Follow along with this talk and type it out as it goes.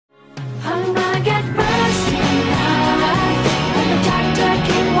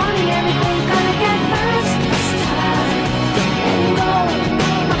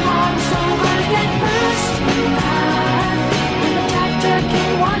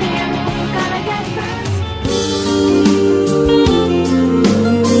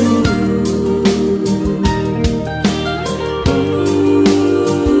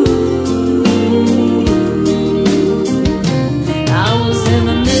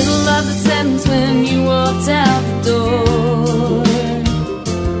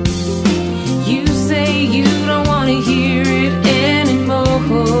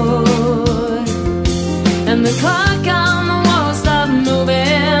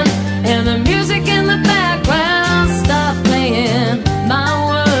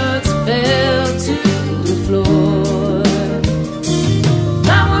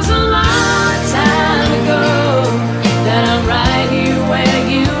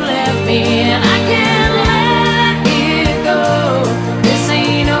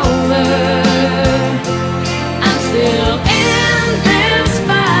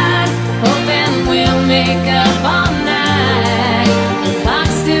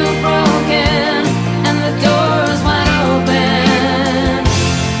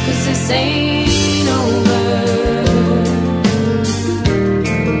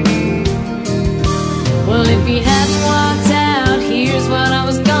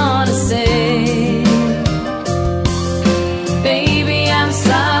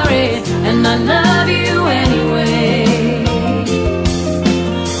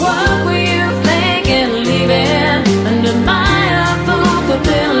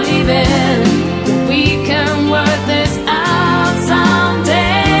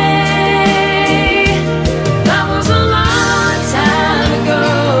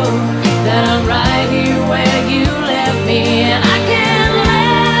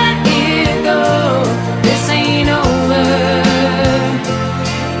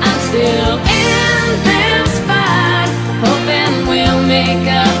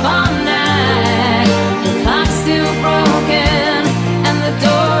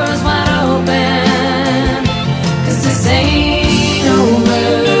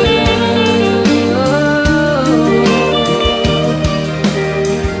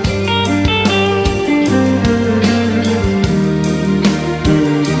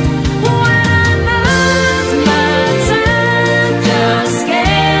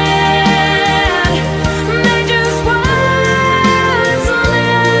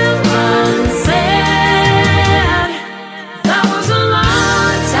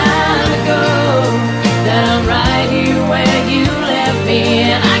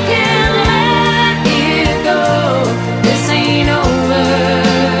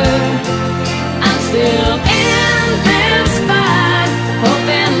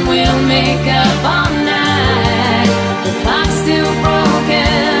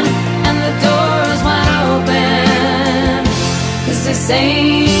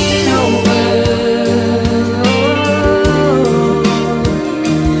ain't over.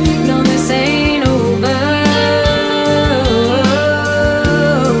 No, this ain't over.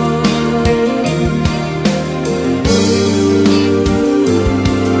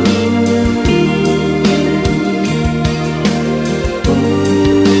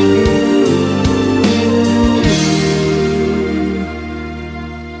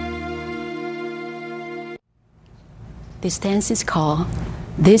 This dance is called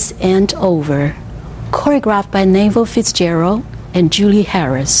This Ain't Over, choreographed by Neville Fitzgerald and Julie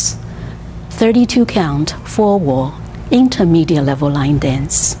Harris. 32 count, 4-wall, intermediate level line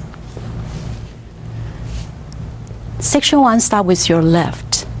dance. Section 1, start with your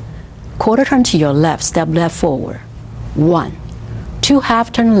left. Quarter turn to your left, step left forward. 1. 2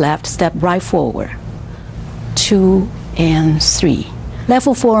 half turn left, step right forward. 2 and 3.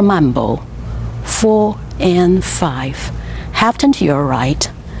 Level 4 mambo. 4 and 5. Half turn to your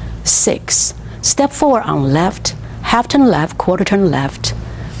right. 6. Step forward on left. Half turn left, quarter turn left.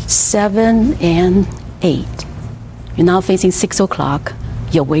 7 and 8. You're now facing 6 o'clock.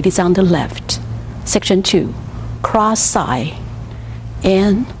 Your weight is on the left. Section 2. Cross side.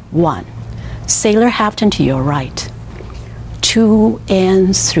 And 1. Sailor half turn to your right. 2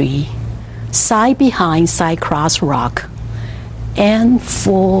 and 3. Side behind, side cross rock. And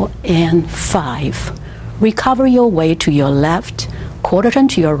 4 and 5. Recover your way to your left, quarter turn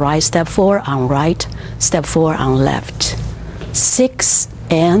to your right, step forward on right, step forward on left. 6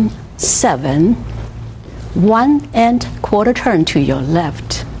 and 7. 1 and quarter turn to your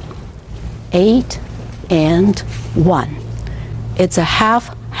left. 8 and 1. It's a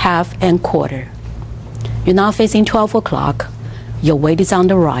half, half, and quarter. You're now facing 12 o'clock. Your weight is on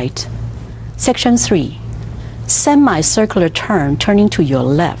the right. Section 3. Semicircular turn, turning to your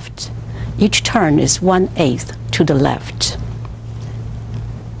left. Each turn is 1/8 to the left.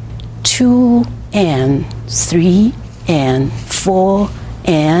 2 and 3 and 4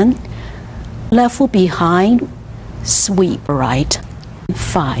 and left foot behind, sweep right.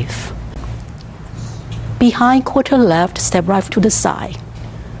 5. Behind, quarter left, step right to the side.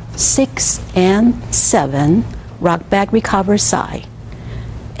 6 and 7, rock back, recover side.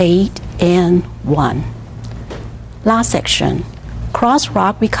 8 and 1. Last section. Cross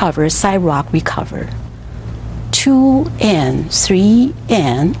rock, recover, side rock, recover. 2 and 3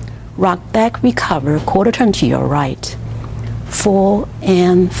 and rock back, recover, quarter turn to your right. 4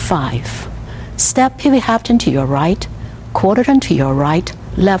 and 5. Step pivot half turn to your right, quarter turn to your right,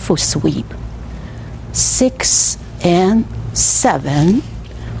 left foot sweep. 6 and 7.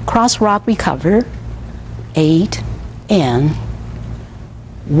 Cross rock, recover. 8 and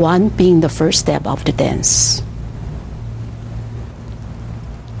 1 being the first step of the dance.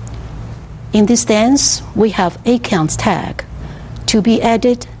 In this dance, we have 8 counts tag to be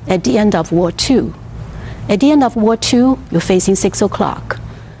added at the end of wall 2. At the end of wall 2, you're facing 6 o'clock.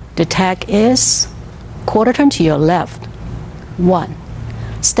 The tag is quarter turn to your left, 1.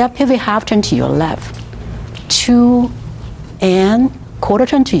 Step pivot half turn to your left, 2 and quarter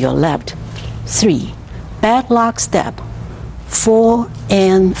turn to your left, 3. Back lock step, 4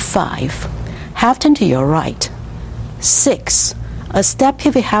 and 5. Half turn to your right, 6. A step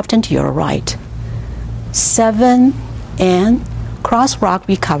pivot half turn to your right. 7 and cross rock,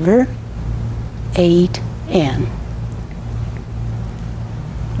 recover. 8 and.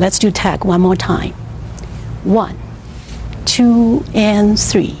 Let's do tag one more time. 1, 2 and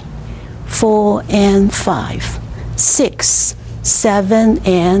 3, 4 and 5, 6, 7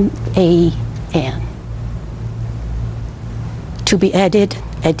 and 8 and. To be added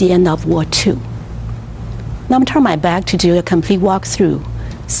at the end of wall 2. Now I'm turn my back to do a complete walkthrough,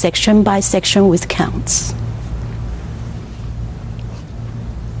 section by section with counts.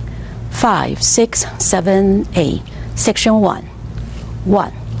 5, 6, 7, 8. Section 1.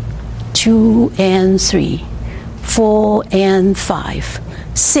 1, 2 and 3, 4 and 5,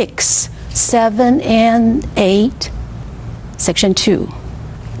 6, 7 and 8. Section 2.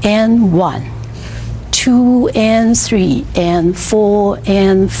 And 1, 2 and 3 and 4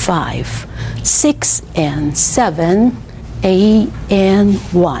 and 5, 6 and 7, 8 and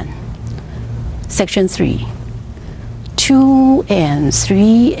 1. Section 3. 2 and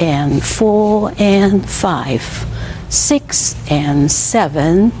 3 and 4 and 5, 6 and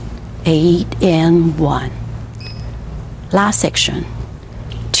 7, 8 and 1. Last section.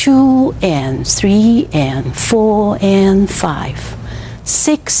 2 and 3 and 4 and 5,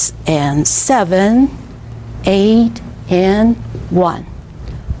 6 and 7, 8 and 1.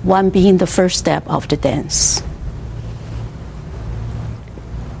 1 being the first step of the dance.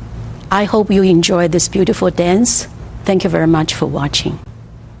 I hope you enjoy this beautiful dance. Thank you very much for watching.